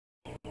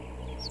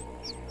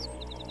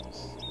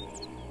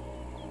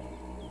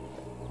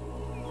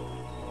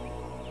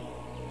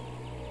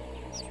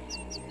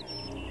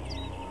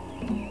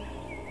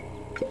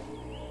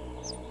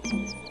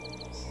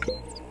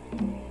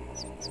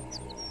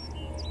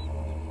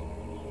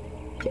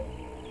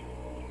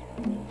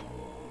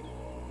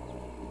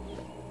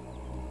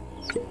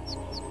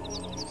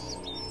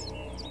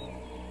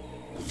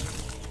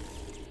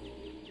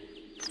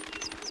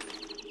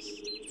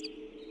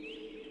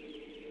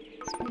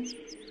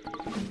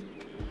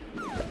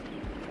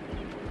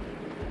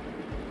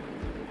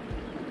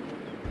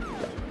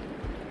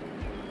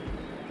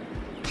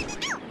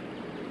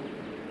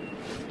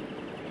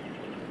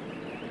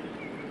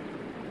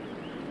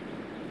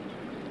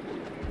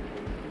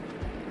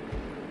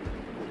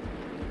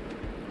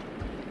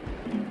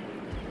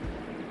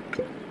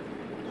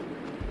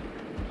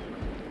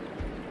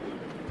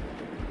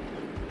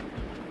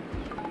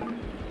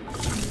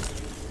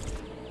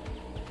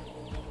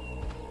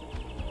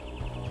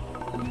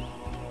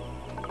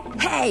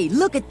Hey,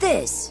 look at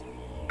this!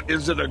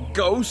 Is it a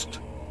ghost?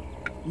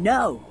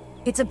 No,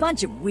 it's a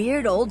bunch of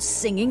weird old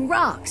singing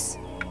rocks.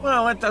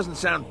 Well, that doesn't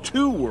sound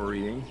too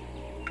worrying.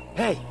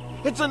 Hey,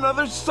 it's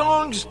another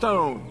song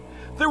stone.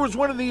 There was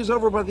one of these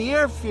over by the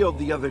airfield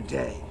the other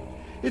day.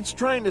 It's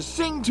trying to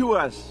sing to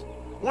us.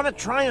 Want to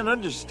try and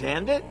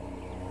understand it?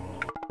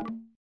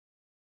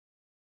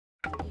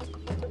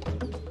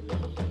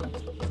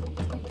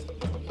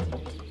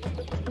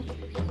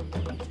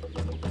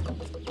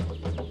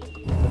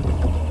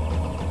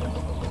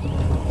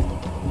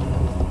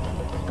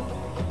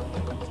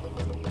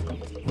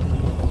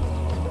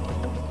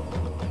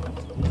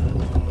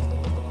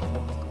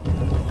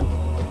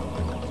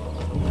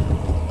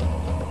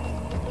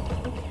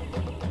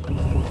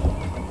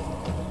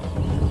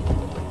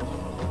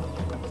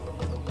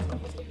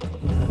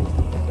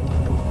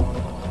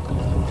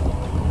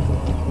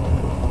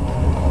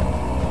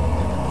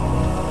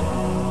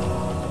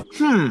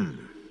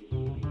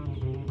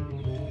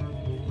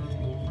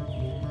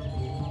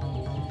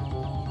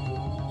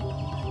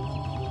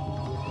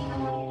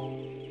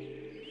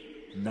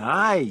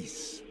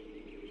 Nice.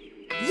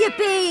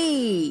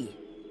 Yippee!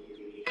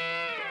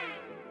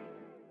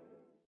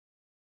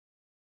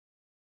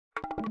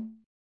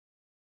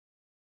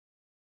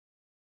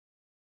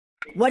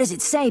 What does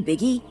it say,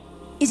 Biggie?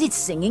 Is it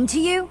singing to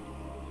you?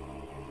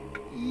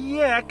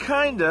 Yeah,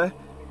 kinda.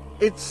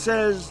 It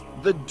says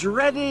the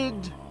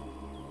dreaded...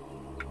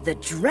 The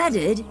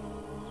dreaded?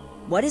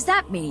 What does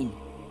that mean?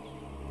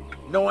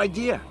 No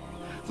idea.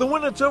 The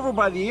one that's over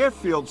by the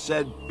airfield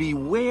said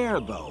beware,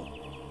 though.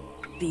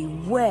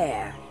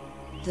 Beware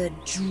the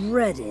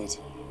dreaded.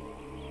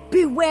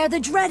 Beware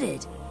the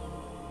dreaded!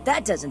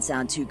 That doesn't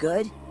sound too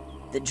good.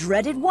 The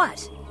dreaded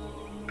what?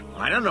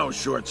 I don't know,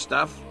 short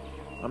stuff.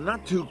 I'm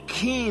not too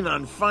keen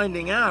on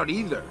finding out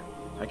either.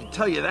 I can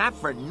tell you that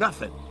for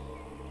nothing.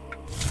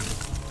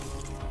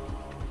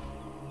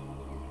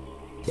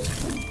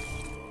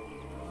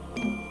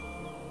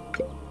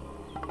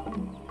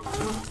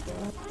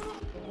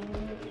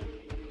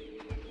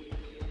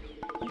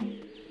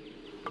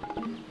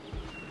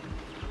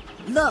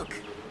 Look,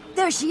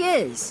 there she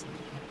is.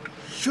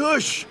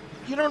 Shush!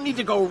 You don't need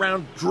to go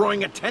around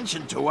drawing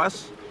attention to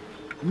us.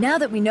 Now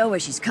that we know where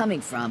she's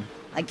coming from,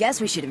 I guess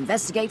we should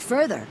investigate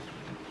further.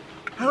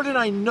 How did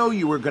I know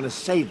you were gonna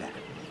say that?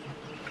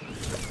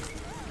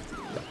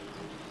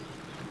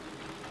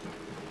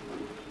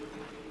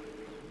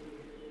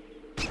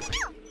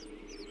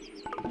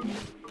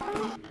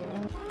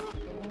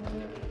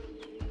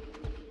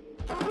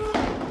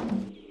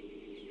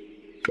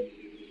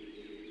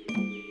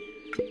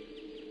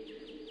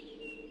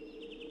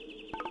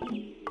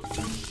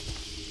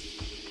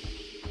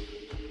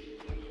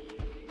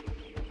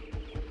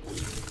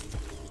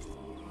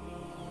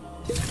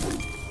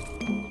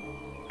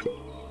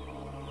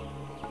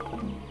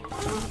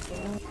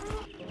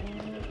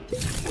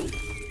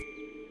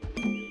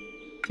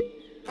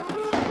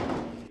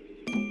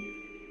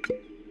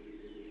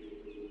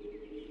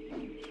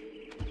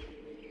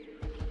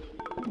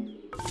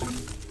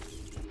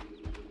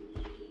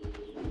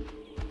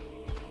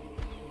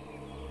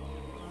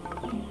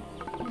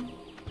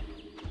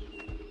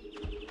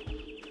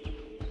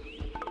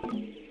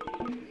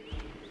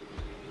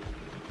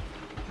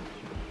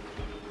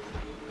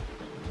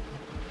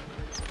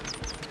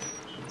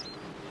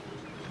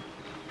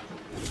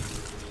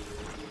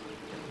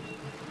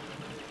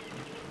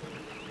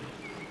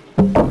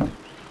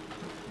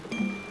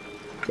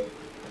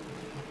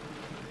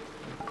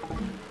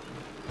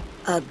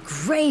 A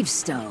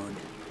gravestone.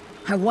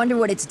 I wonder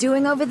what it's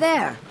doing over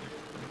there.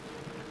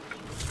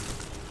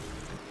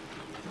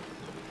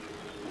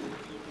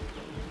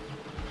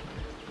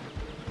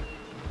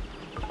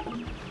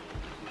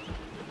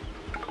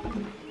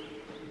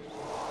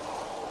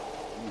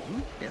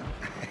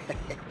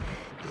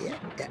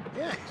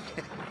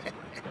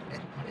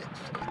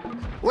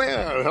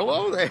 Well,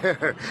 hello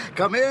there.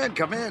 Come in,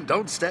 come in.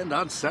 Don't stand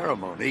on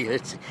ceremony.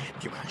 It's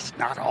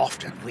not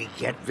often we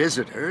get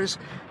visitors.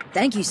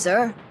 Thank you,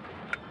 sir.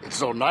 It's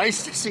so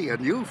nice to see a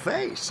new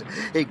face.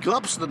 Hey,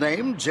 Glup's the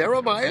name,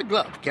 Jeremiah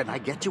Glup. Can I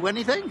get you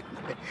anything?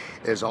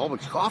 There's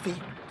always coffee.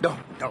 No,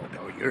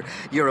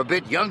 you're a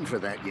bit young for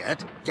that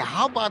yet. Yeah,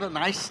 how about a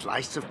nice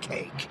slice of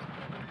cake?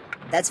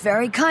 That's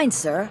very kind,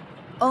 sir.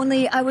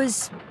 Only I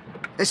was...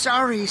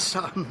 Sorry,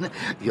 son.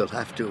 You'll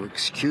have to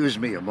excuse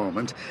me a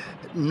moment.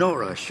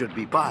 Nora should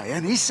be by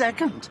any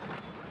second.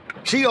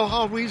 She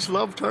always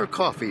loved her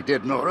coffee,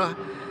 did Nora?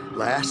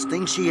 Last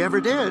thing she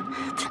ever did.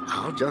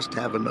 I'll just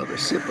have another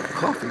sip of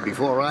coffee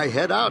before I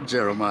head out,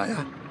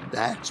 Jeremiah.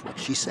 That's what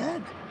she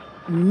said.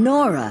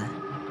 Nora.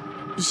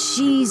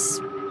 She's...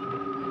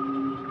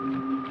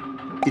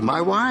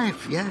 My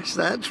wife. Yes,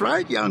 that's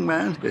right, young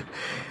man.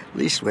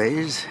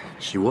 Leastways,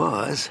 she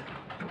was.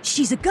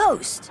 She's a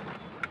ghost.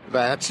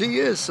 That she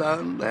is,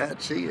 son.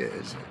 That she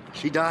is.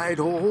 She died,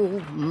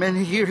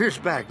 many years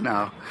back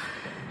now.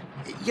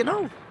 You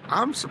know,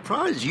 I'm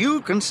surprised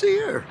you can see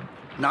her.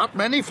 Not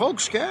many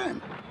folks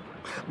can.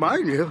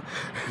 Mind you,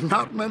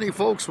 not many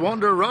folks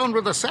wander around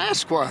with a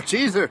Sasquatch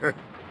either.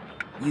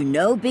 You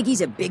know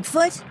Biggie's a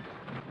Bigfoot?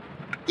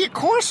 Of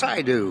course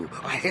I do.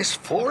 This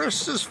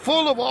forest is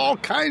full of all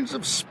kinds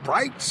of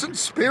sprites and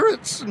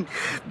spirits. And,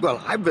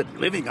 well, I've been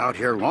living out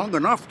here long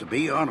enough to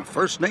be on a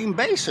first-name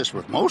basis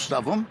with most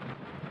of them.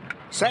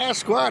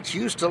 Sasquatch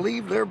used to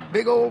leave their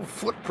big old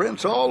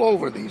footprints all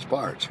over these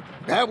parts.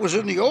 That was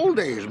in the old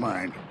days,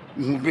 mind.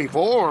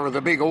 Before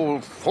the big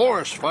old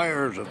forest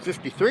fires of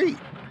 '53.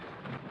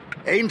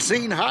 Ain't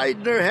seen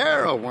hide nor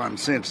hair of one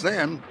since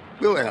then.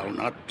 Well,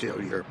 not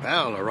till your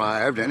pal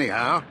arrived,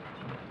 anyhow.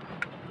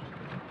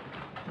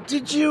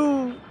 Did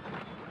you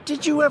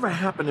ever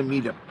happen to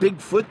meet a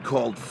Bigfoot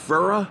called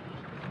Furra?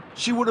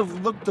 She would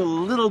have looked a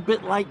little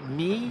bit like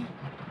me.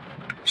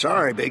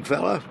 Sorry, big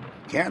fella.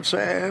 Can't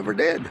say I ever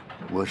did.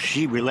 Was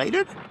she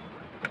related?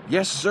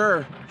 Yes,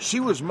 sir. She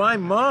was my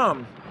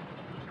mom.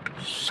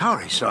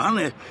 Sorry, son.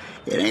 It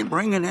ain't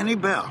ringing any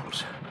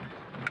bells.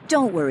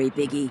 Don't worry,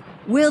 Biggie.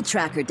 We'll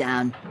track her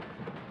down.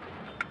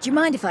 Do you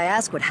mind if I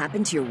ask what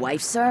happened to your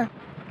wife, sir?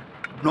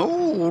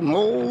 No,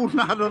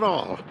 not at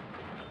all.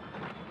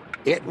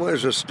 It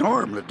was a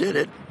storm that did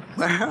it.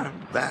 Well,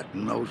 that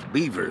and those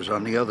beavers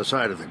on the other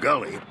side of the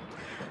gully.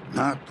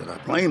 Not that I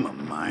blame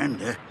them,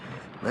 mind.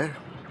 They're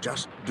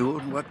just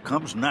doing what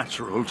comes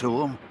natural to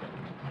them.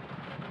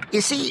 You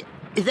see,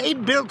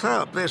 they'd built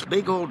up this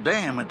big old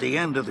dam at the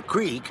end of the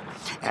creek,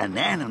 and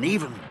then an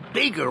even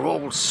bigger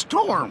old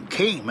storm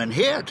came and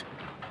hit.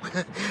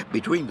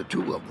 Between the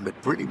two of them,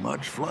 it pretty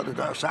much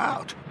flooded us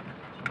out.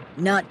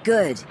 Not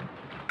good.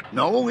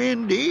 No,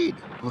 indeed.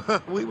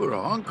 We were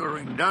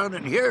hunkering down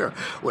in here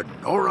when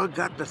Nora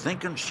got to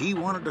thinking she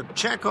wanted to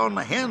check on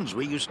the hens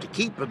we used to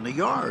keep in the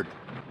yard.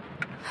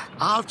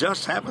 I'll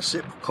just have a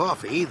sip of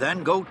coffee,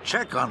 then go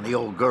check on the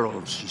old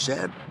girls, she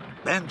said.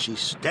 Then she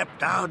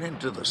stepped out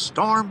into the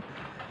storm,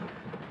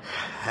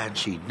 and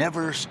she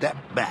never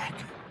stepped back.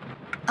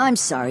 I'm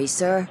sorry,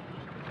 sir.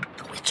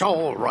 It's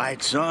all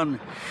right,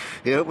 son.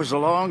 It was a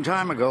long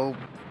time ago.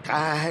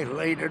 I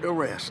laid her to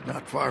rest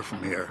not far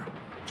from here,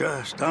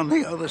 just on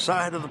the other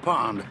side of the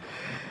pond.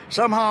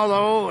 Somehow,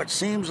 though, it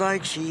seems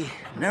like she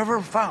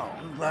never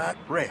found that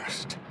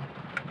rest.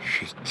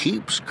 She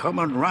keeps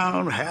coming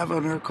round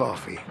having her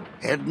coffee,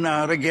 heading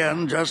out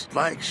again just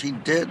like she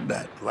did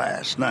that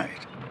last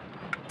night.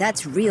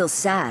 That's real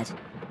sad.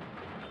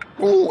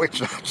 Oh,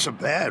 it's not so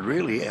bad,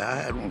 really.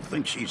 I don't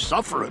think she's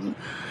suffering.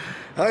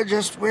 I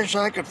just wish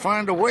I could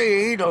find a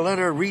way to let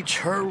her reach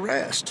her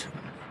rest.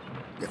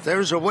 If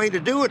there's a way to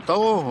do it,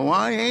 though,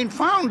 I ain't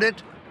found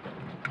it.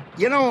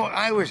 You know,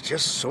 I was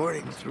just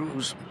sorting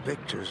through some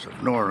pictures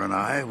of Nora and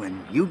I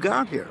when you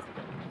got here,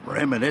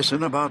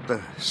 reminiscing about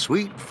the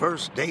sweet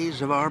first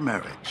days of our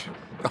marriage.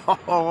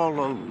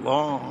 All a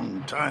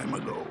long time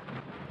ago.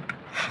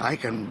 I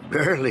can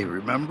barely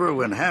remember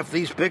when half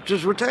these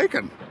pictures were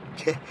taken.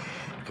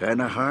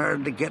 Kinda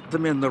hard to get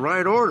them in the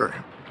right order.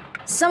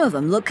 Some of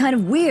them look kind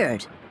of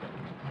weird.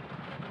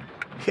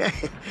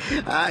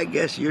 I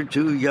guess you're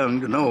too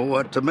young to know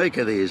what to make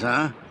of these,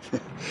 huh?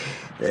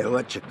 They're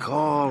what you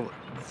call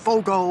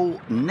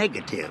photo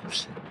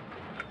negatives.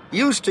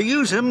 Used to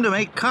use them to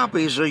make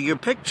copies of your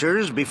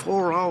pictures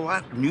before all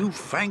that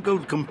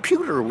newfangled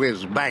computer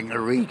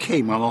whiz-bangery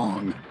came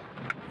along.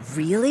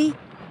 Really?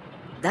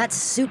 That's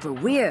super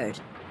weird.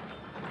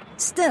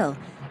 Still,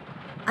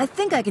 I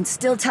think I can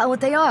still tell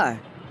what they are.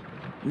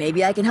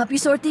 Maybe I can help you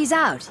sort these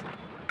out.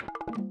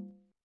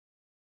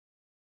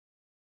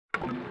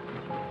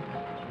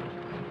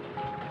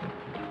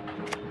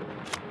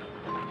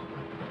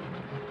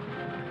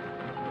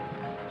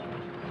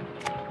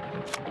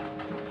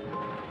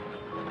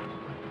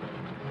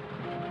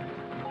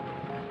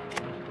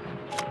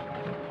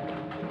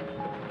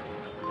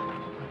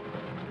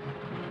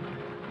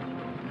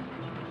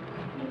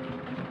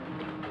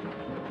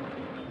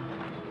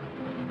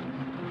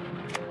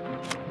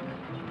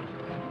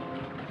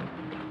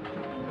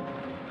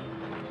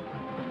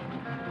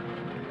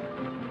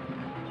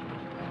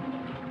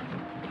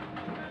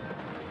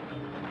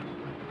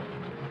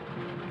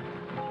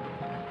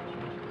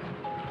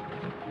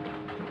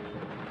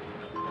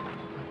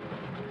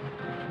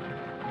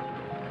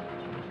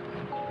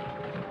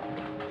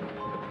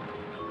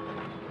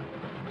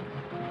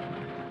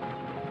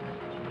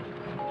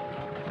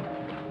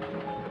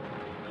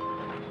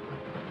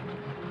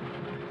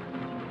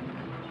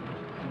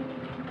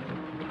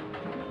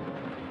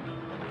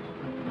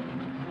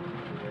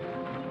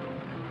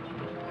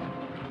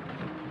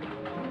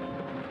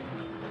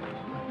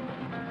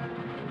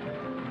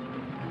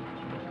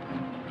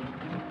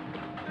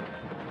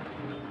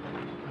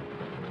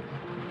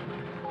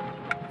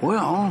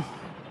 Well,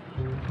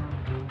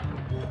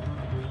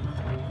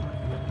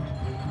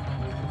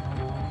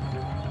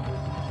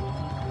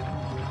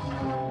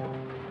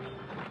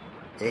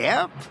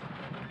 yep.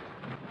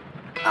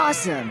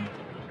 Awesome.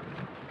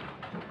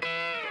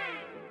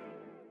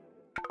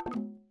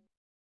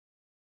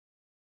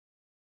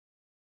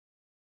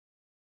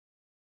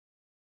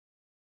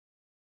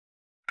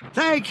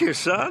 Thank you,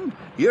 son.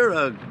 You're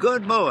a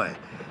good boy.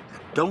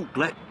 Don't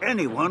let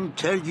anyone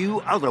tell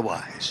you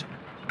otherwise.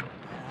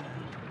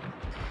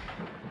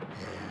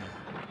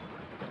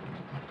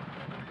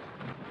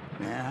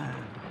 Yeah.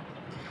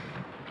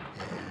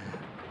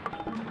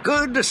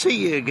 Good to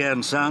see you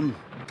again, son.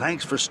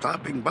 Thanks for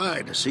stopping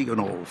by to see an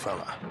old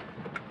fella.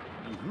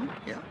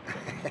 Yeah.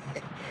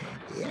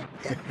 Yeah.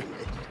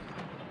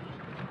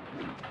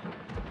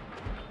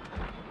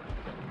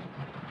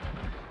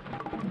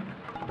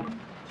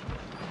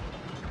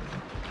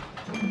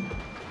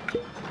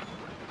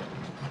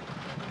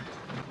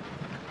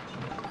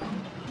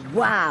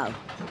 Wow,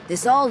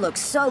 this all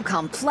looks so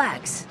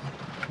complex.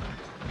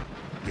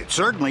 It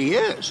certainly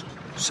is.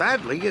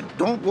 Sadly, it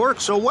don't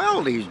work so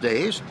well these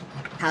days.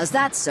 How's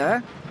that,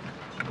 sir?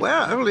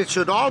 Well, it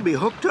should all be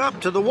hooked up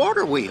to the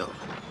water wheel.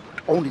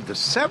 Only the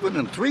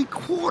 7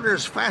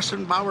 3/4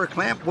 fastened bower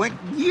clamp went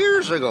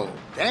years ago.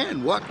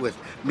 And what with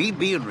me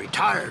being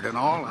retired and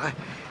all, I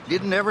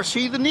didn't ever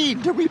see the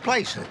need to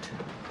replace it.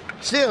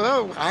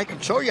 Still, I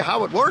can show you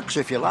how it works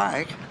if you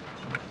like.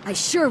 I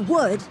sure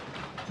would.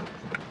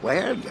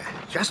 Well, you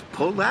just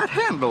pull that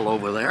handle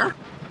over there.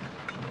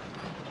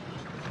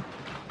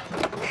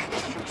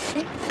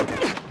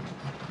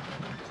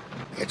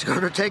 It's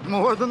going to take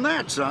more than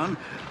that, son.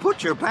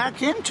 Put your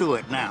back into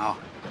it now.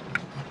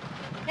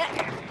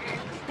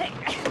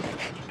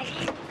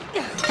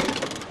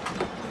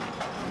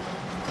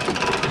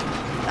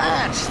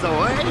 That's the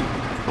way.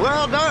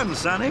 Well done,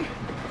 Sonny.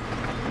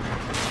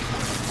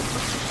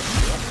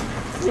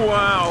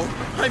 Wow,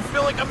 I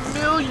feel like $1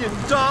 million.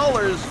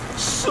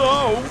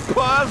 So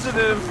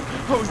positive.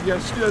 Oh,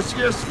 yes, yes,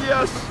 yes,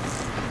 yes.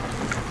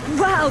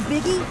 Wow,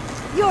 Biggie,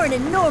 you're an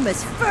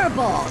enormous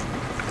furball.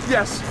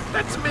 Yes,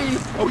 that's me.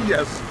 Oh,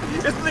 yes.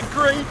 Isn't it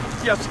great?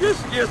 Yes,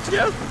 yes, yes,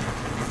 yes.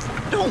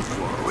 Don't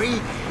worry.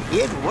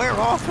 It'll wear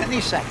off any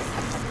second.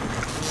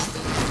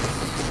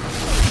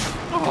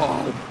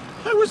 Oh,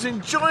 I was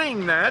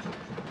enjoying that.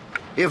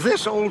 If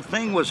this old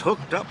thing was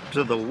hooked up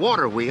to the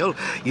water wheel,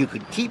 you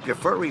could keep your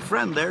furry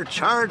friend there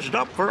charged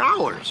up for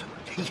hours.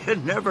 You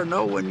never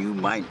know when you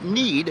might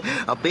need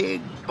a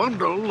big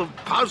bundle of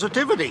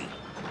positivity.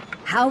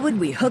 How would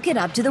we hook it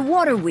up to the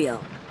water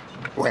wheel?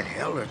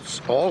 Well, it's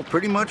all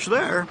pretty much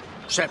there,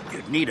 except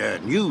you'd need a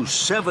new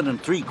 7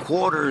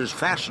 3/4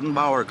 fastened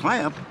bower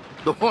clamp.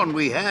 The one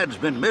we had's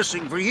been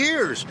missing for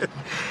years,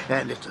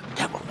 and it's a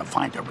devil to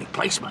find a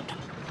replacement.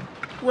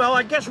 Well,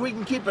 I guess we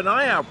can keep an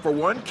eye out for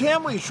one,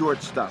 can we,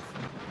 short stuff?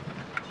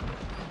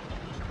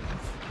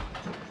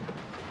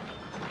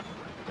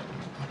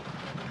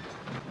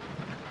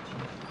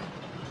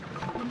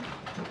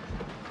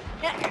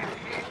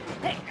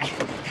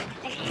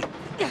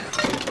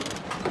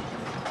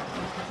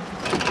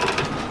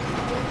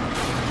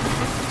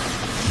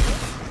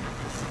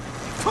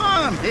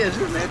 Fun,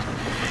 isn't it?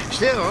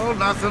 Still,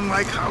 nothing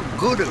like how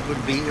good it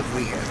would be if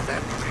we had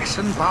that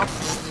fastened bower.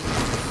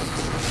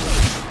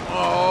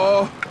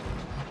 Oh.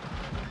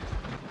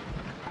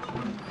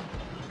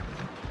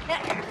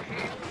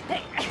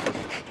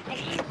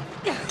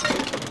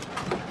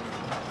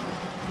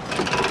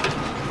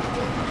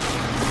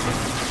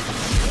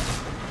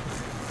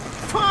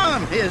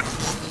 Fun is.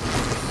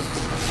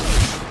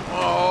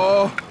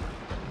 Oh.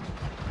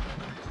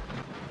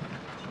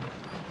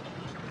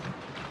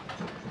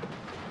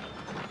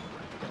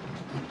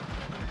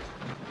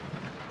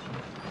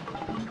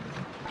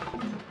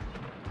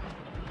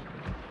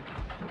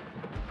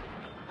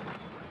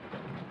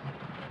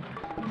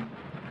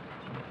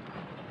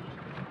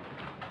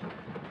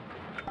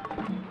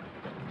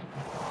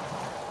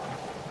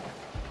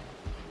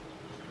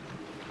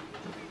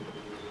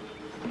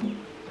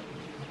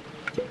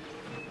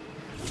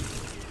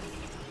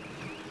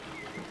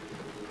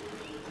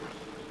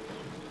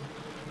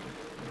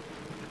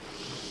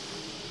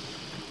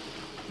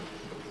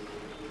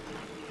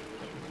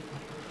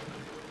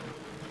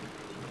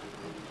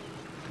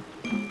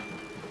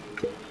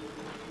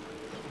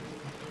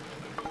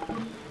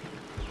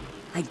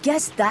 I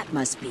guess that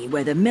must be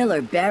where the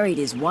miller buried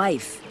his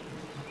wife.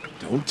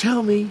 Don't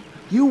tell me.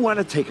 You want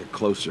to take a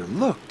closer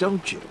look,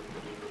 don't you?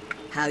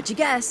 How'd you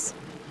guess?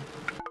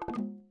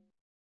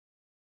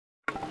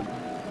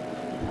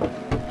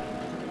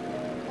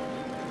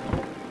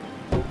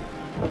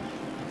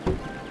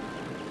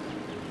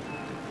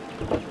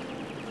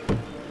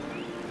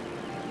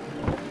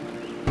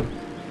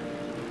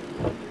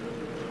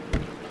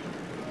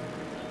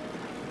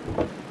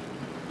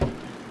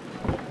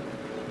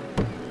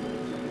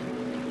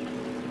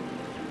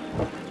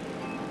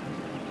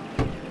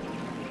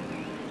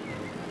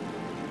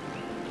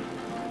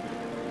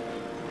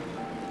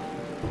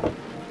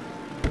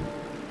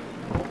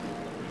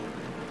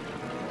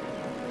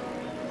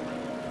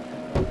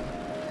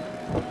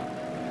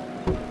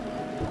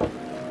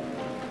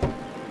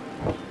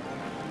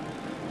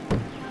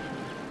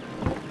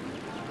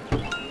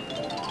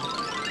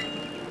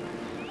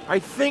 I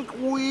think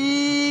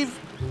we've...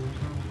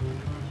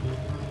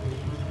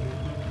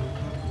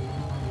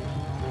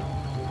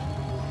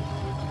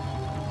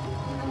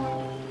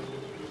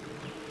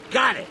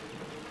 got it.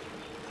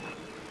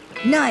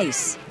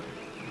 Nice.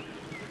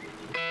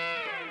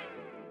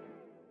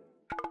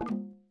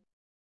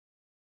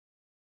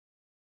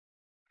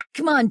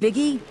 Come on,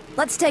 Biggie.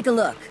 Let's take a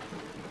look.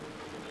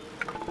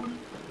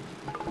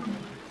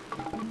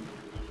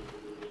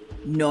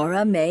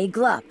 Nora Mae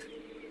Glupp,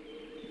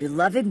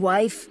 beloved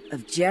wife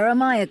of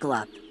Jeremiah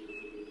Glupp.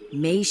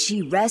 May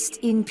she rest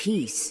in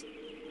peace.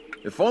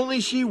 If only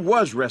she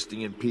was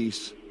resting in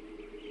peace.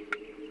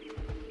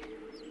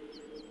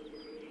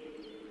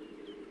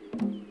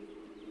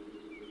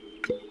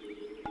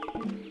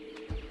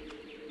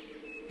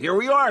 Here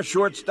we are,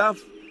 short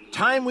stuff.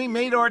 Time we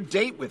made our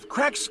date with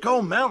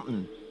Crackskull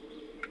Mountain.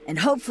 And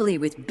hopefully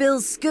with Bill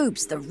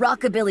Scoops, the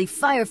rockabilly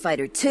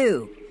firefighter,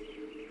 too.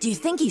 Do you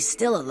think he's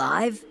still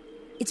alive?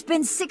 It's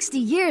been 60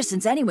 years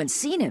since anyone's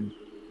seen him.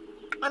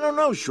 I don't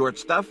know, short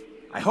stuff.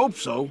 I hope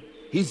so.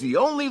 He's the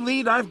only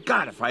lead I've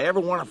got if I ever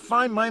want to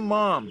find my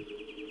mom.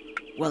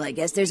 Well, I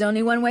guess there's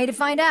only one way to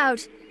find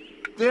out.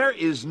 There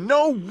is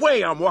no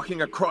way I'm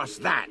walking across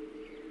that.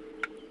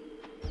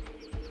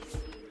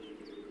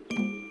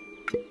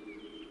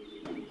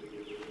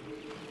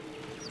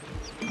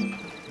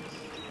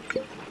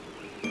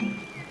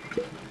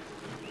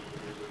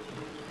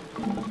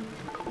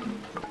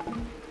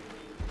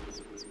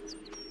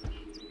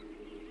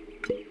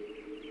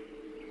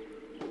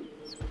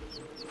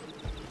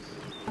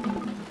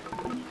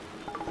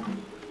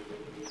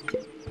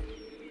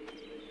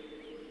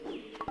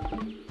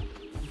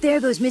 There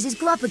goes Mrs.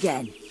 Glupp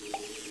again.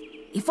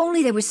 If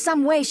only there was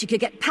some way she could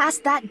get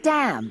past that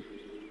dam.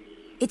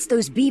 It's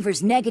those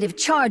beavers' negative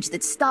charge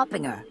that's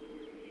stopping her.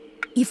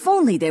 If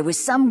only there was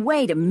some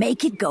way to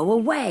make it go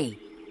away.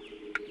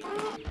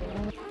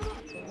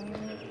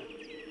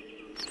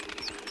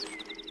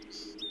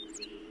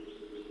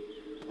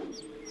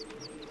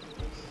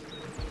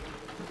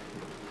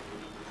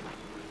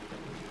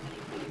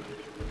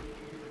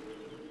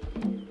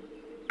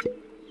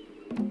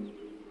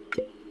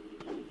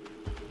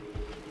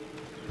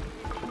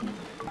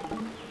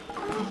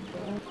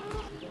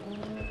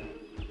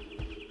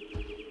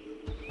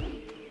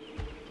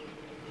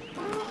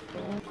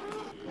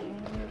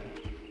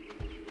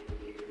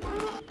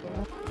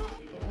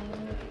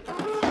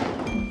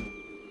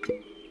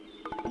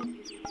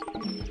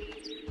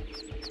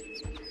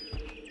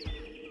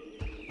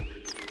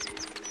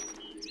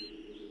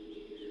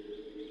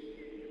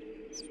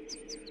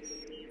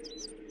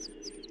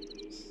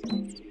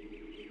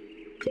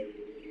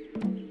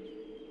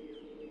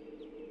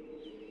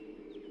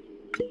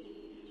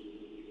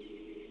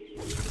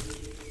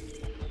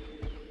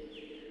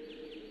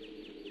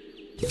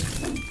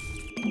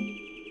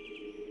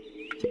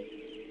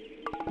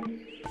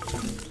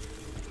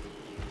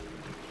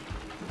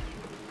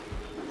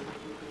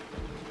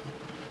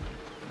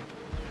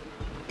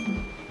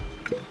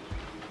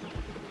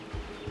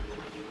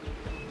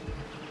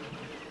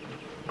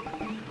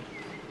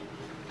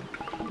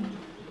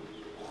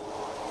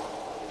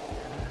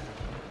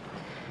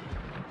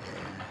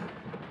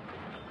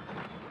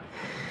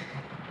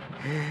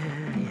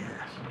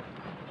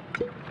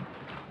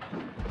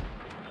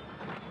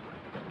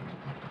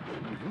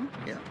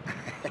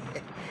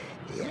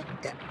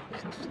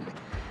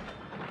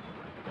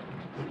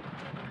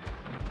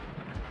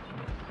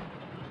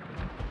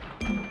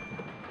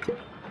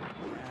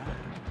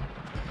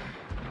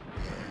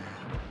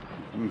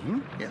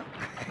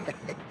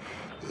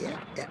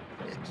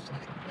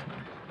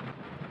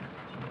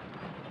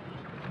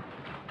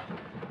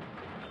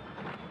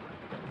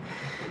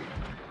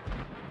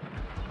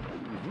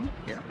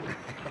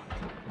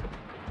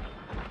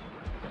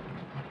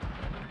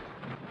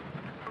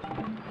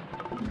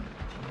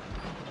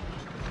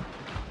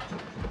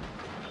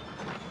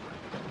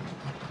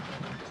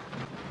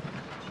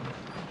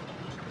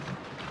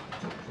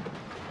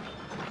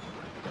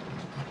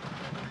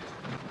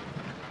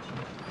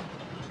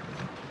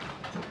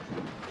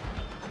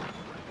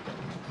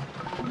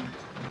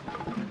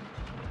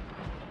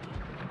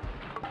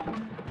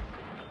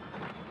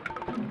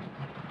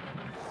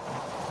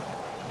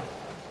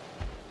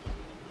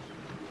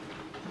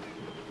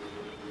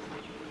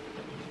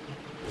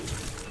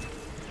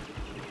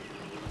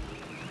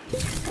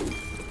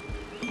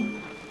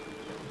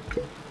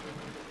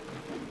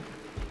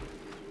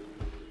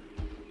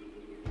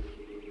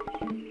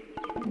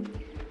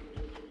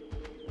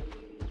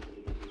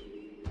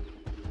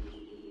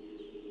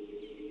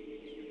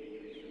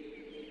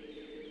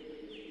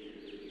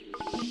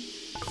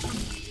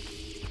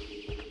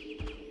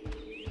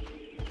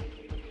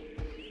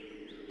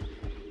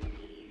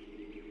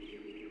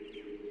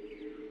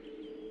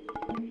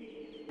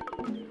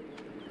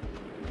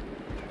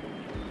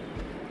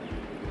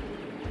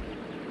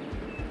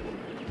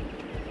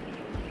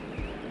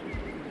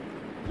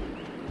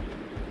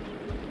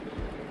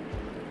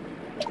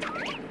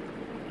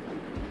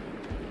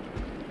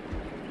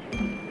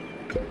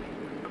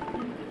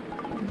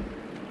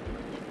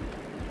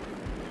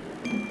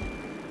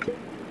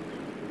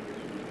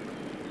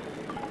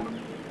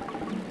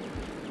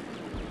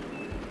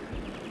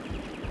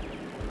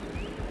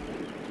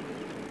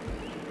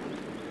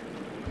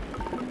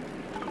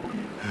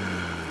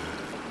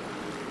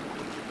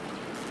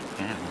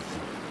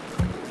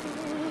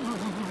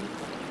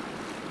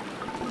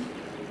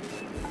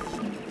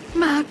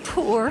 My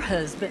poor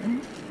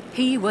husband.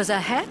 He was a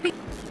happy...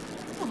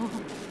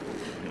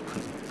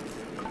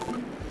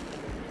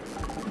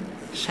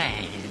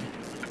 sad.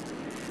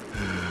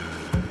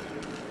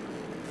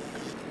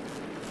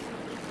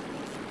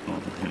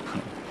 Oh, he'll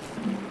come.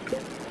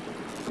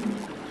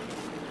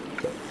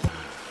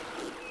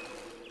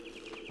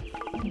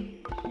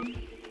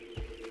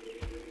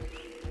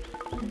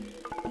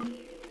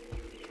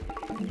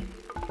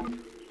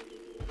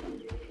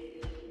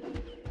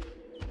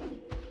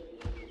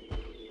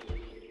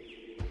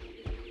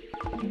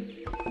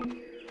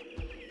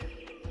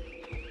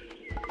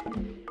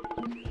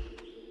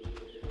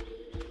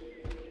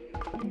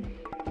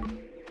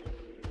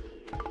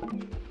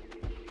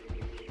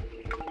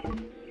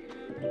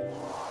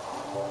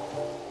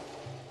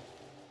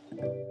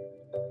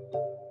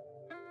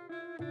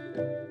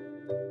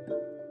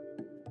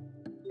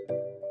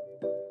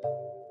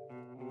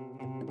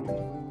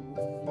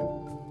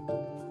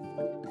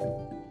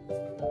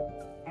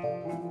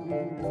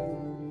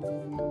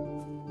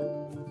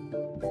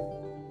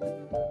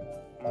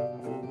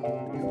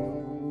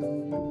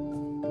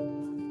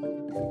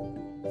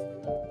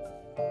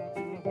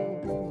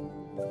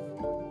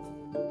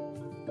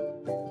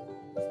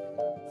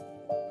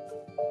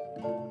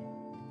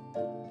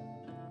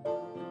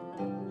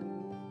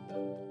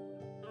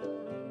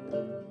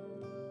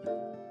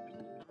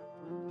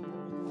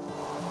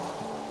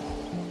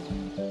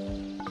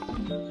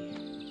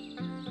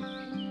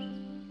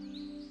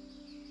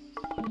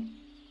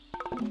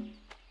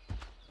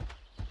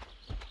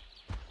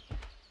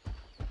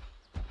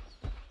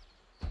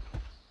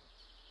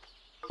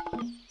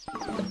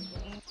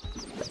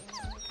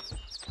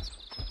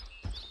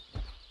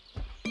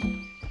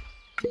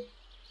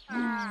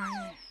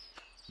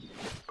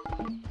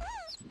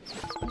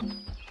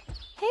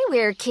 Hey,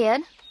 weird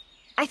kid.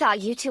 I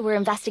thought you two were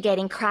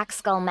investigating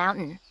Crackskull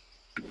Mountain.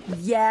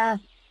 Yeah,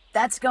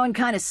 that's going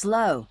kind of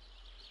slow.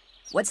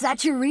 What's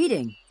that you're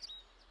reading?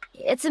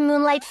 It's a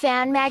Moonlight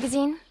fan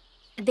magazine.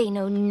 They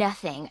know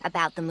nothing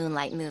about the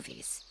Moonlight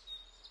movies.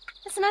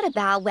 It's not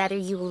about whether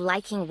you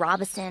liking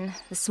Robinson,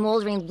 the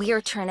smoldering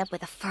weird turnip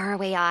with the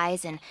faraway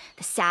eyes and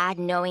the sad,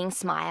 knowing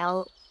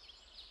smile,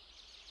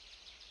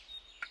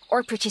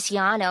 or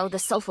Patriciano, the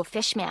soulful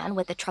fishman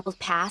with the troubled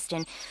past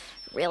and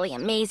really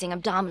amazing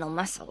abdominal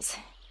muscles.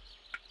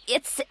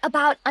 It's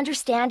about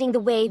understanding the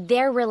way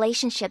their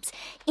relationships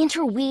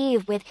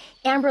interweave with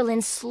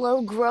Amberlin's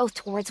slow growth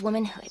towards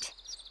womanhood.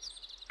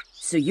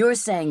 So you're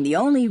saying the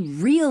only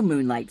real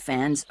Moonlight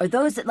fans are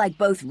those that like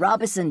both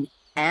Robinson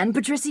and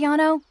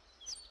Patriciano?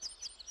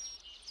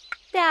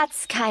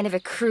 That's kind of a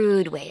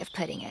crude way of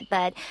putting it,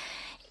 but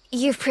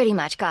you've pretty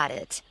much got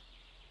it.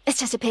 It's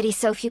just a pity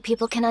so few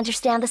people can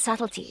understand the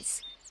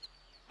subtleties.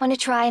 Want to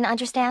try and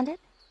understand it?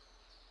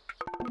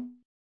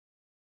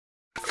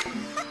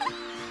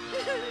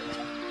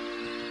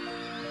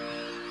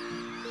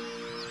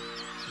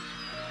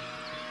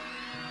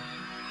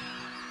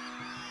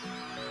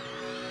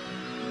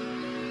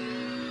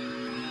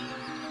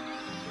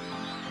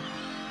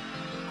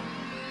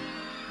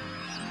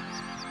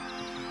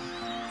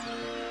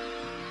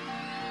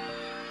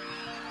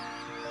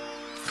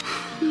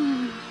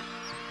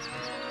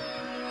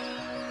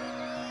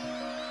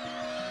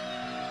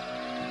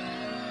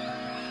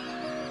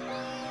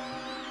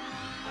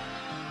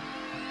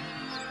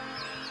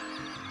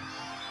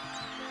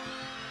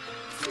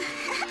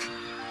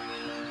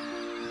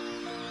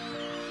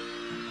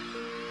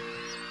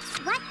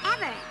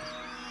 Whatever.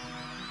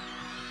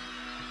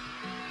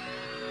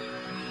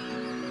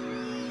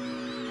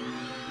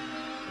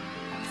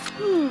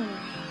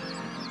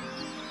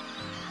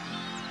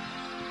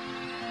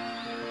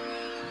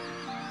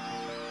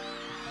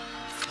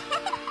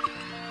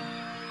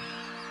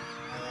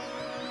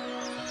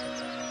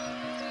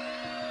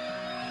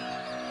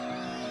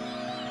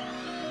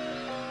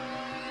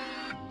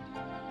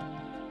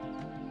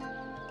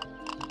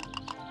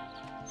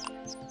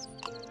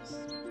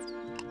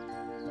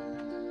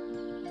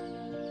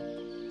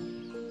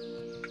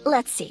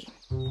 Let's see.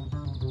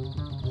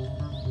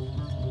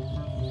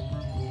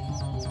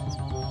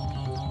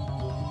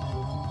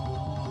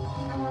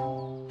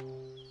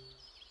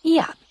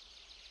 Yeah.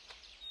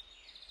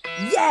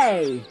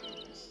 Yay!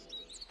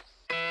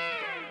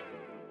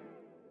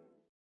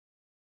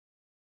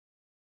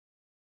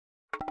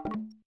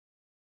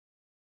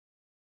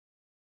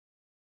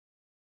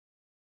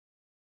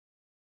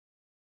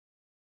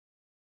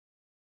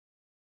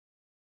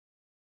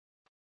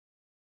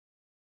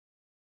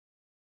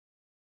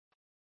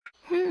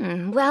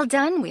 Well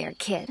done, weird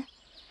kid.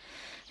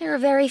 There are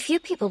very few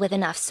people with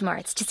enough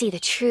smarts to see the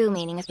true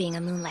meaning of being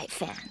a Moonlight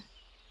fan.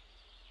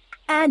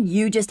 And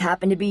you just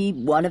happen to be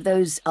one of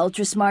those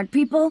ultra-smart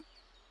people?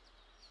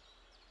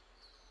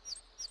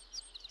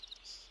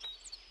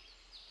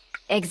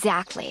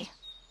 Exactly.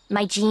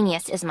 My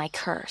genius is my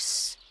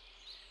curse.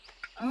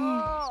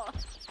 Oh.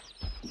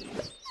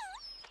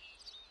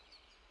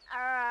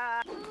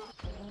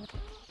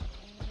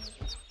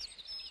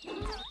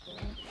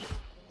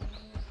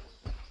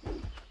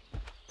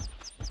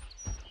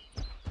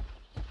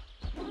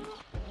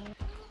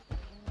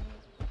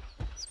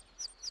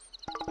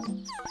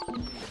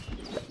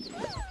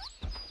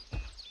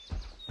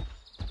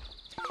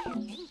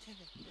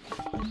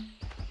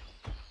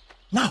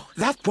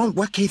 That won't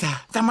work either.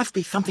 There must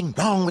be something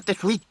wrong with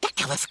this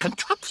ridiculous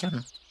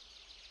contraption.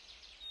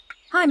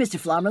 Hi, Mr.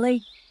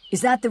 Flommerly.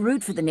 Is that the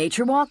route for the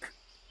nature walk?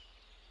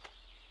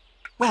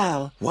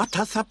 Well, what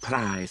a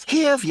surprise.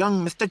 Here's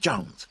young Mr.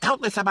 Jones,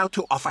 doubtless about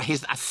to offer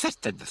his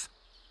assistance.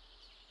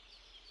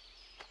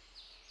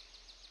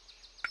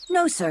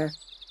 No, sir.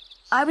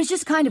 I was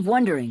just kind of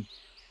wondering.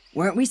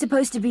 Weren't we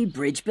supposed to be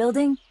bridge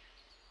building?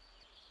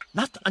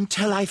 Not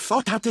until I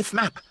sort out this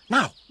map.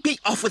 Now, be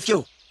off with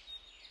you.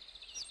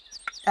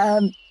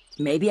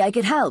 Maybe I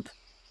could help.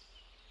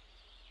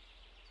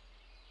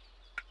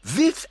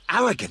 This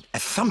arrogant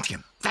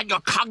assumption that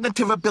your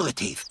cognitive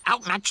abilities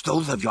outmatch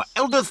those of your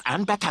elders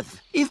and betters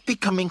is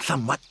becoming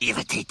somewhat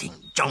irritating.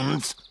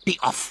 Jones, be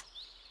off.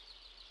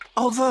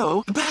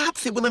 Although,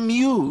 perhaps it will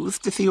amuse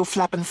to see you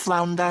flap and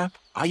flounder.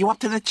 Are you up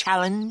to the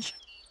challenge?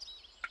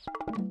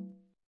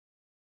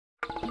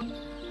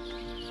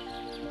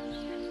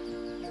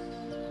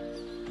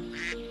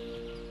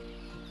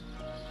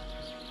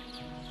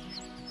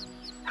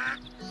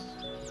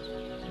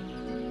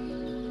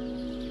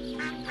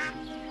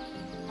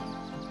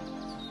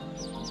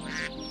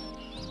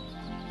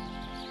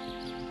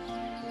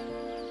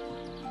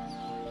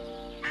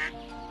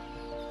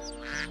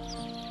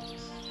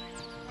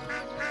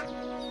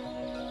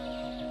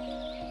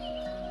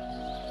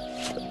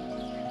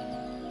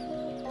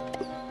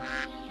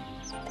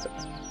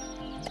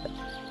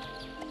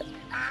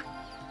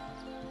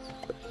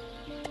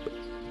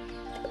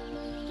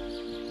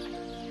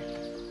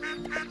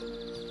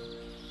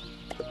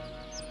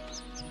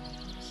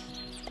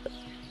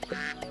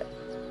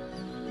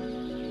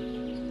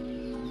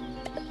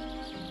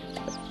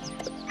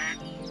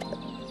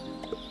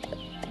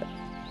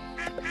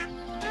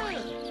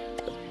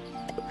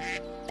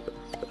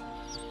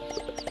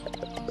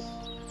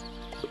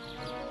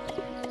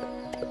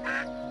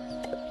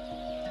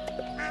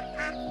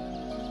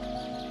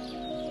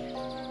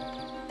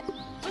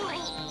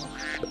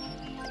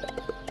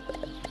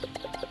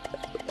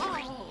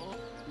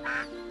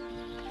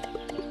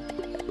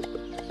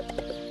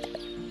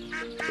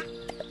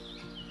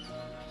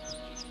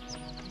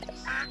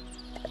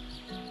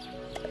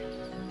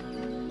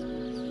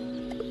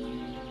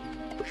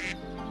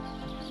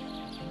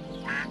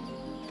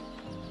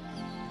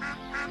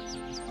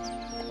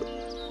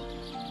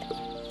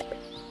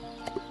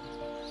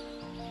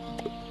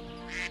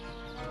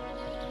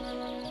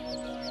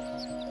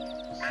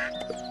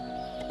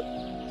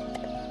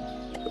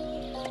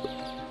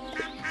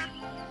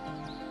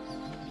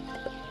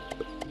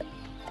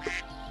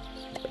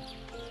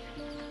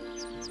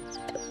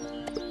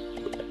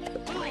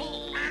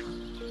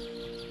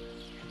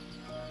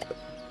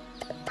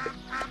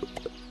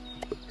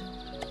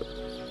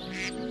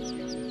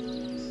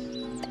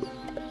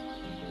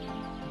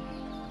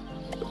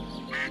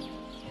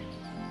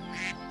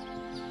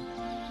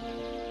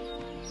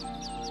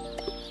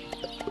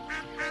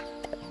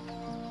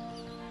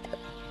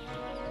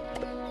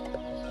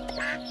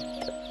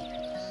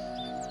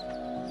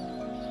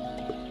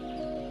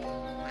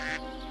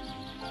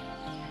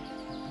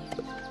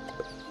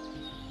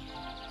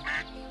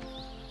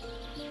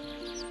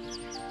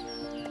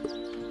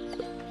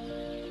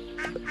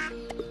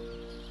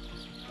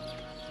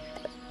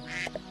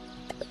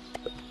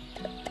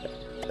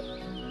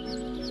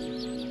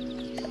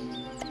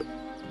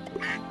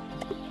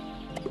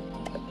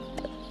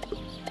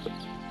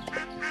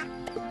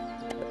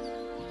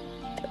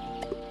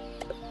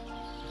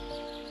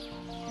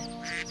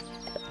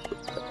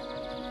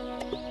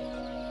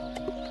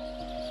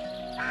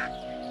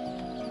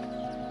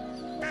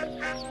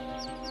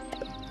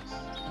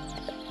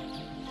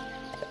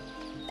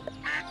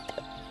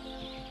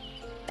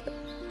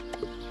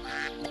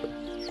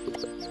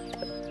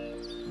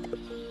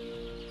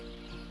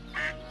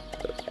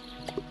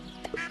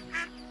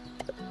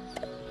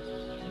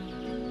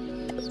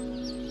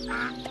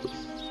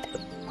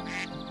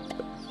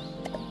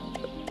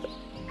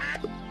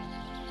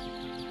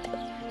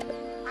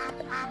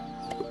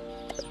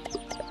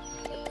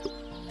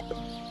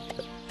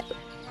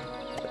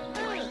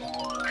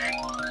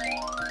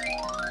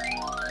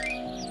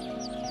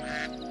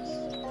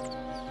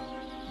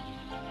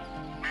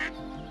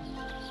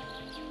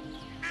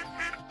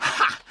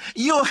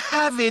 You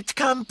have it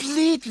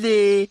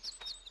completely.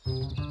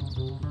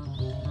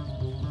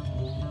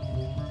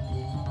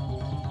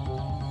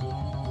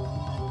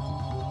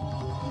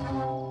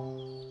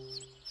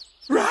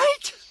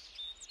 Right?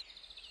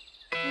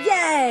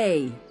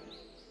 Yay!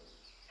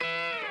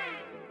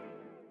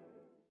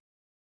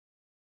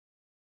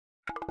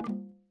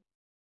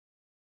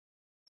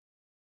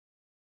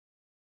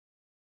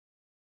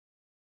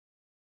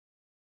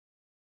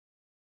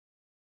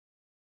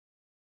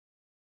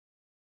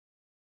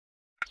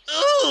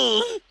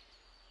 Ooh.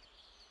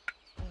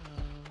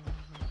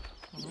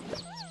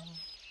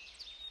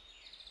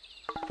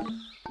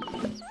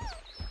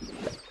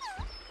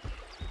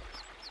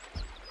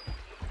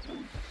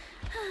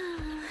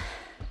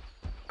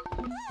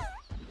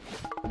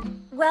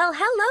 Well,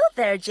 hello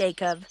there,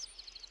 Jacob.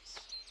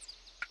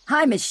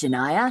 Hi, Miss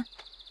Shania.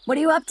 What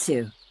are you up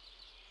to?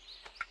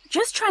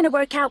 Just trying to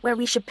work out where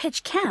we should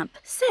pitch camp.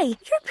 Say,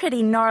 you're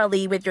pretty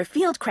gnarly with your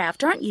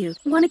fieldcraft, aren't you?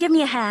 Want to give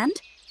me a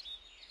hand?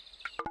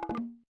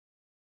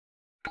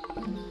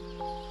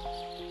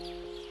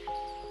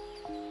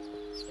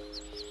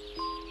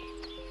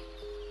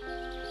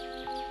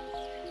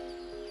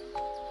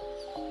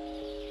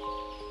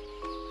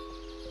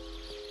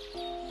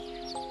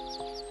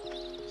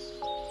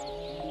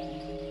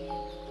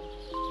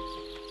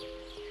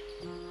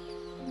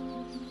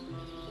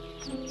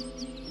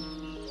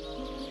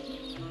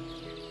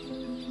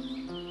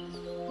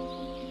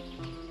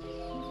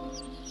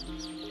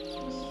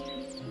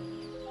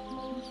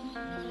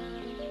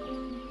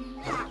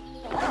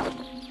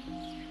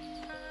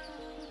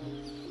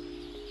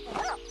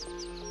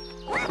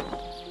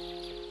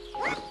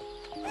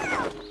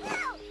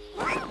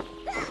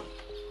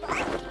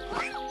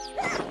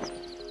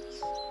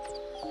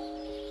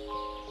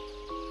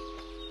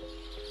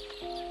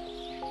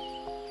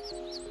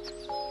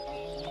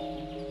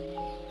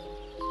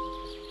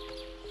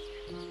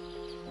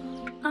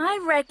 I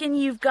reckon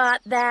you've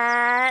got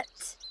that.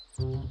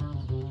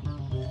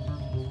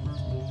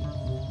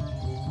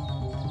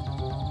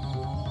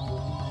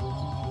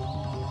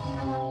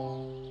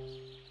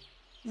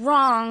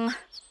 Wrong.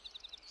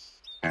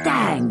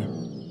 Dang!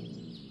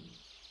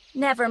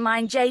 Never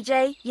mind,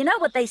 JJ. You know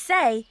what they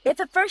say. If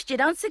at first you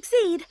don't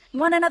succeed,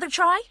 want another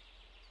try?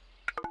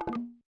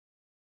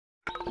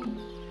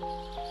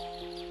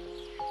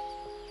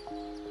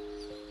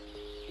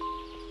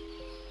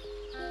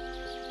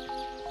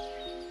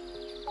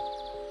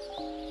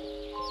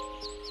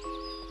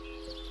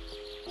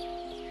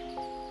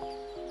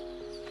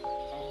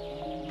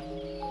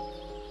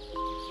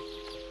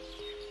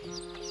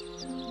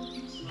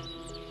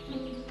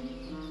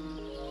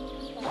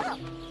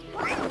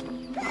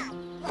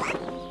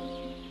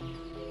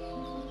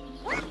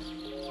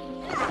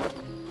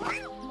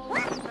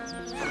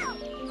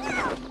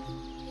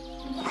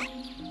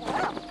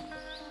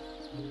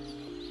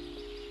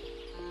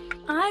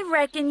 I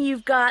reckon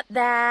you've got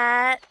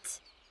that.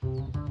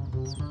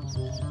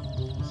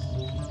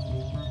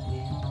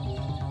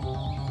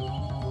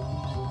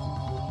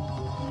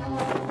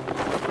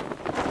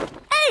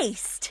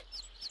 Aced!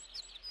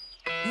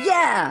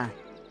 Yeah!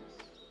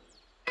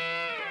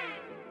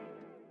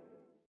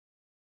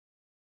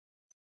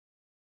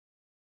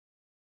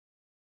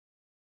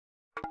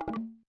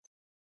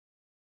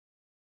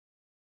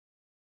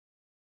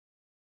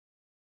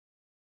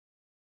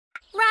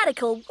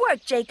 Radical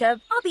work, Jacob.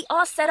 I'll be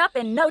all set up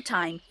in no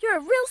time. You're a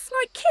real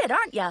smart kid,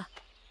 aren't ya?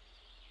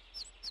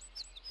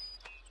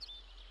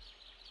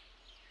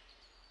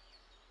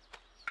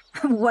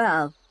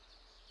 Well,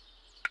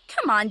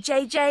 Come on,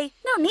 JJ.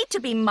 No need to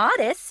be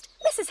modest.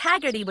 Mrs.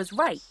 Haggerty was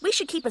right. We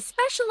should keep a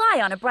special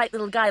eye on a bright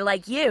little guy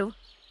like you.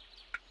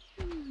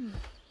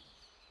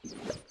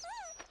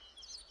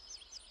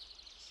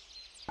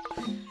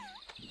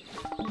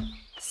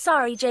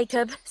 Sorry,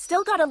 Jacob.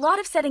 Still got a lot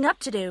of setting up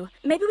to do.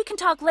 Maybe we can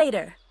talk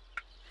later.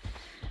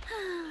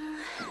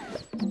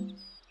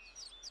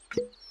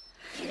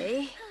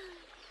 Okay.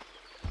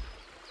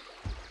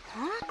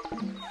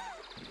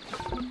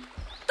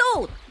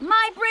 dude,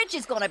 my bridge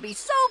is gonna be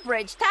so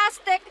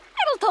bridge-tastic,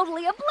 it'll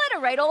totally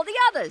obliterate all the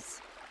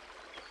others.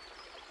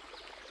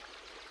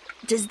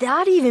 Does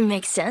that even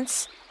make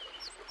sense?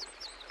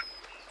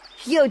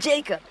 Yo,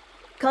 Jacob,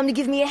 come to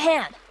give me a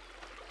hand.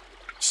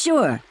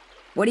 Sure.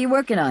 What are you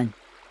working on?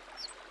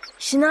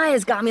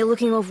 Shania's got me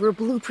looking over a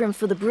blueprint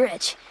for the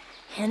bridge,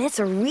 and it's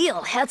a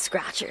real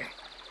head-scratcher.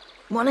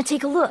 Want to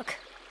take a look?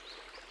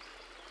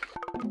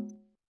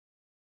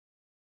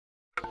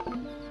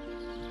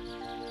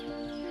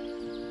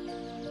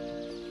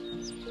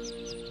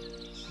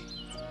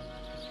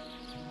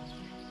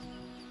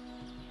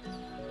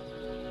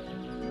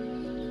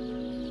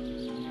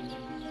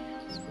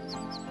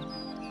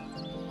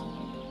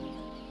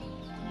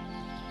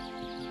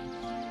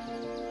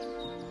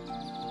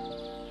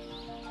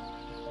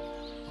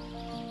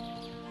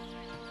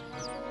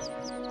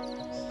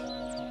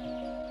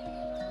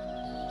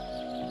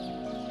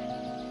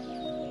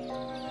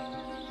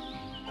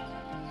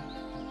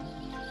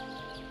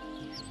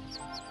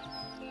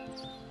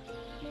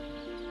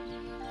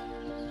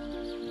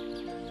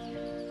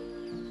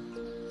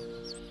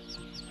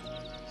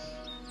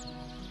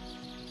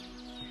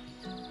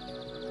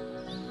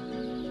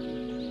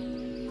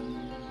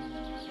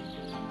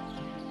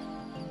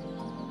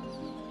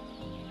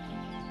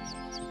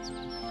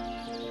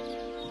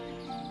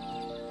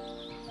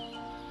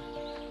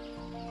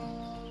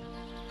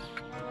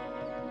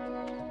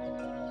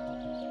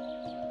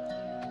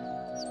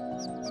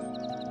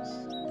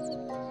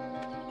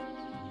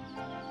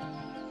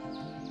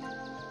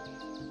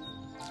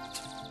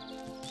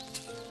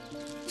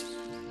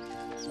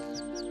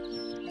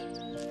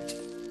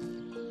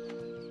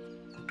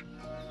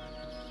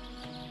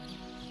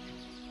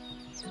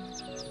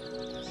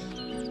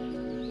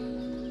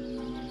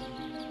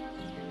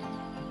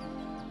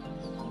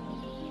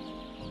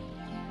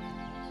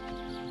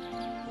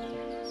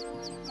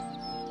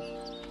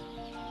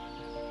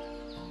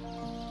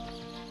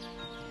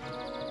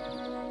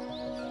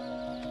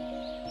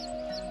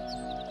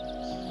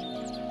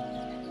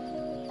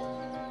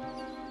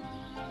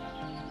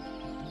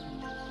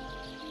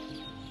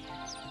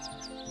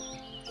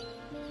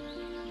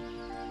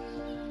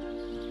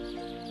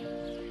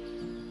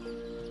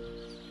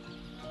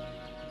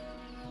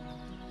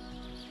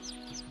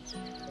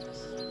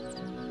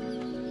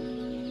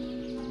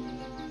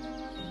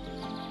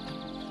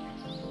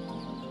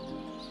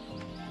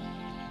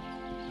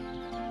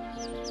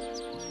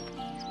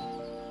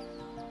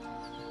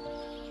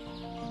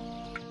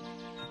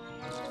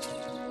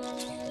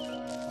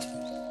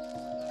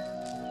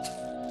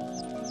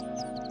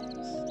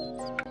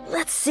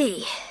 Let's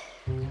see.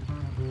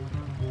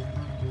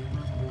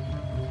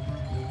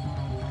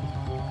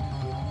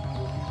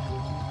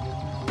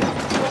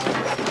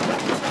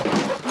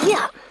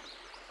 Yeah!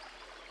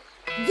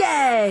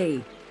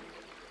 Yay!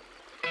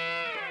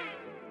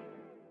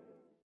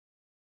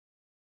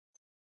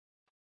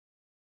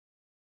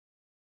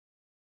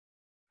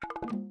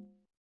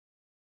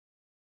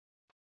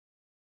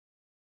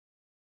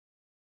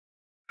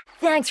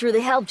 Thanks for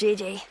the help,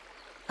 JJ.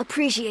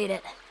 Appreciate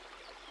it.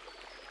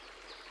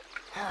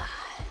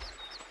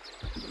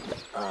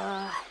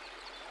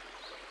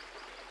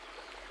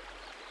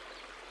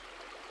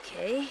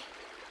 Okay.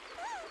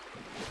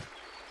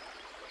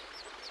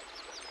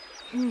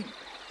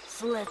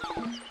 Slip.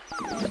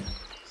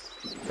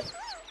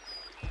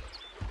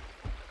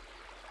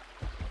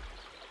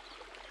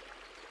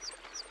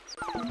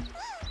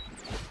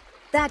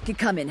 That could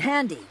come in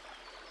handy.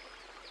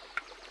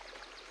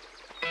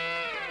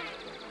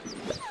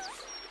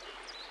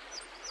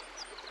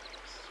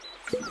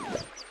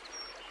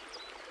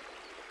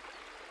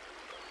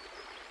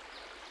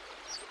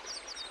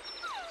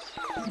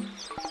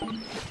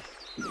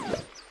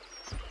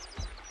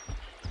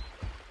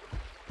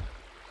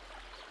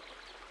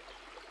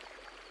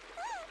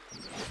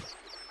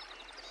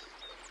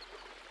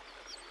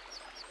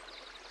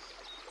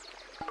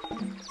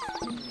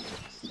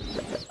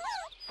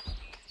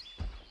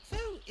 So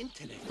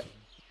interesting.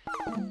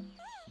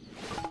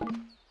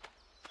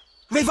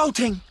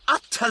 Revolting!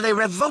 Utterly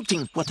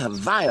revolting! What a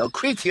vile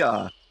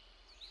creature!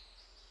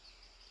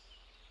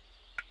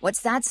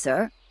 What's that,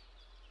 sir?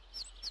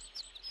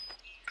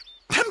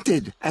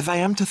 Tempted as I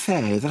am to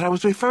say that I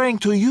was referring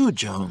to you,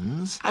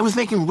 Jones, I was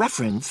making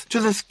reference to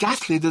this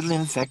ghastly little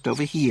insect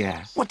over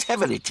here,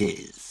 whatever it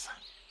is.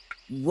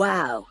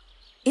 Wow.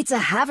 It's a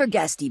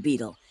havergasty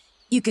beetle.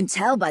 You can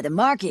tell by the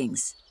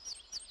markings.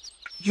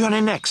 You're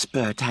an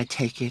expert, I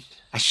take it.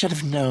 I should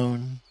have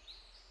known.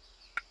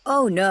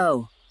 Oh,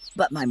 no.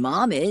 But my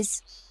mom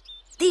is.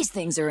 These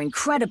things are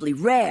incredibly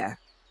rare.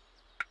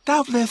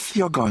 Doubtless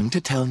you're going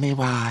to tell me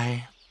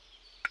why.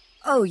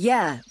 Oh,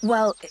 yeah.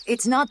 Well,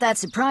 it's not that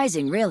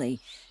surprising, really.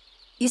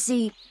 You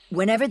see,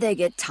 whenever they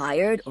get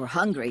tired or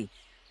hungry,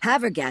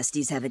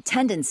 havergasties have a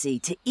tendency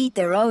to eat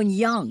their own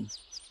young.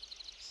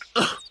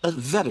 Ugh, a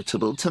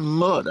veritable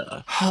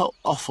Timora. How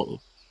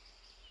awful.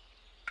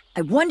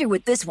 I wonder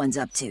what this one's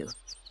up to.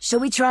 Shall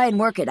we try and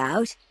work it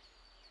out?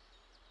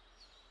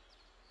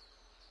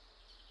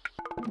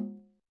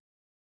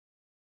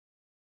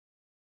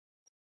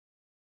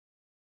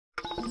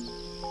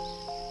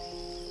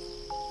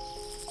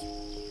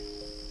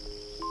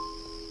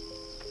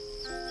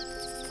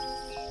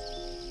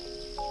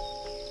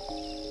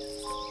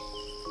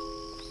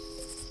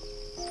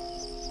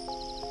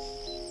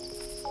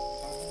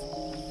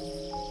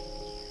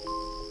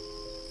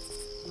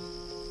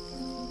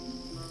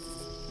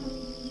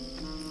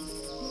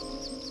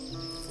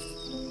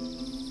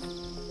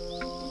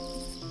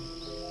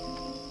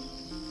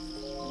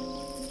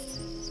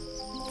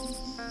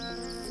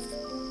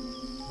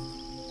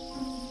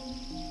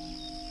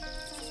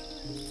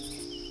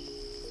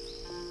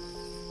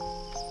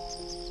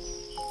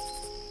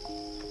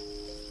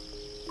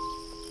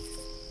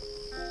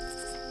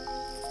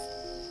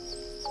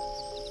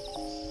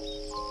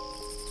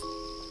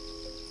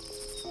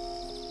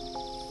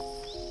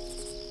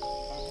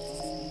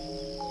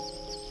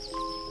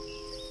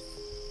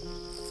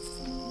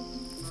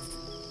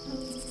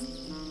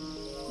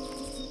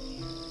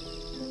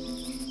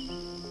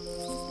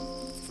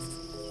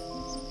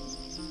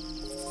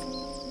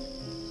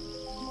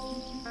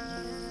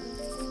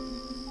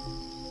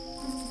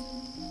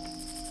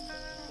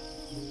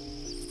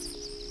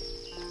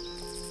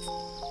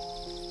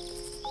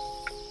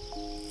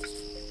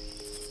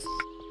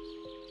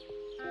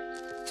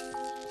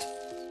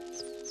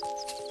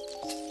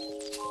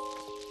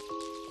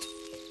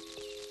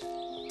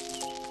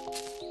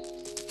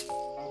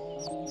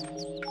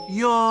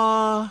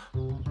 You're...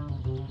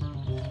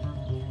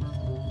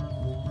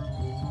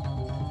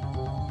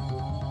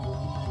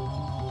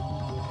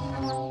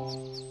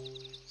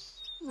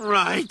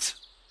 right.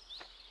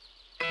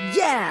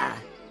 Yeah!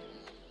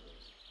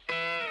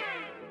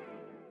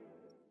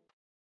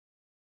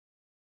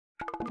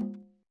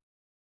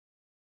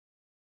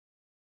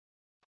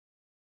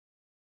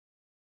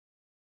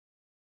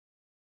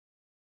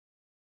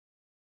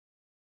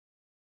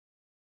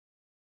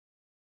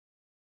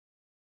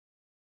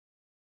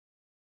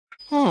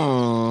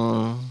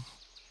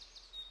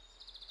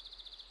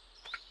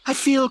 I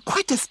feel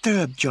quite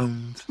disturbed,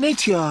 Jones.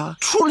 Nature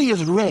truly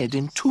is red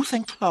in tooth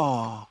and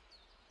claw.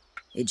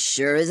 It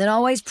sure isn't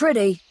always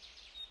pretty.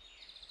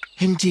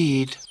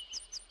 Indeed.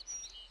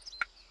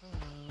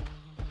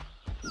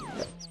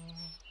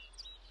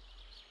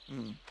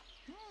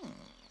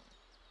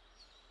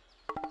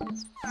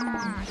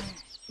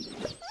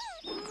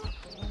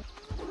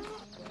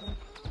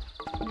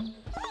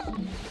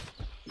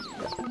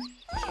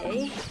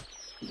 Okay.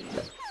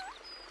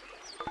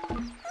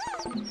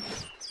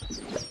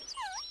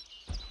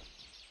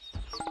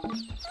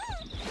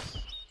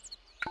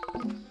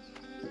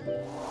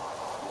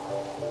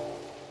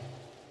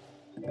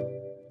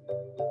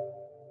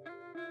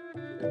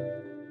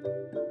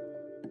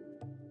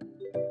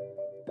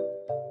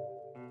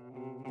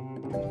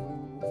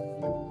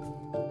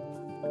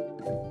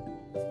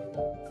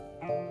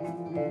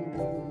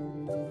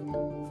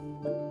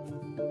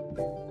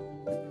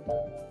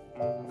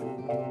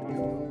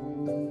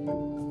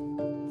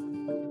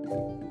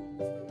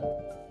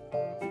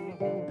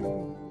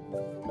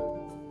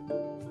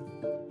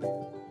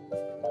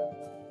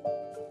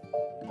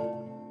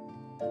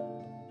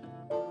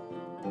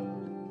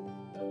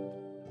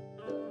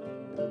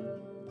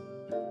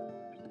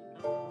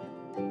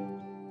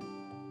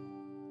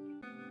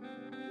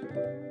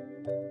 you.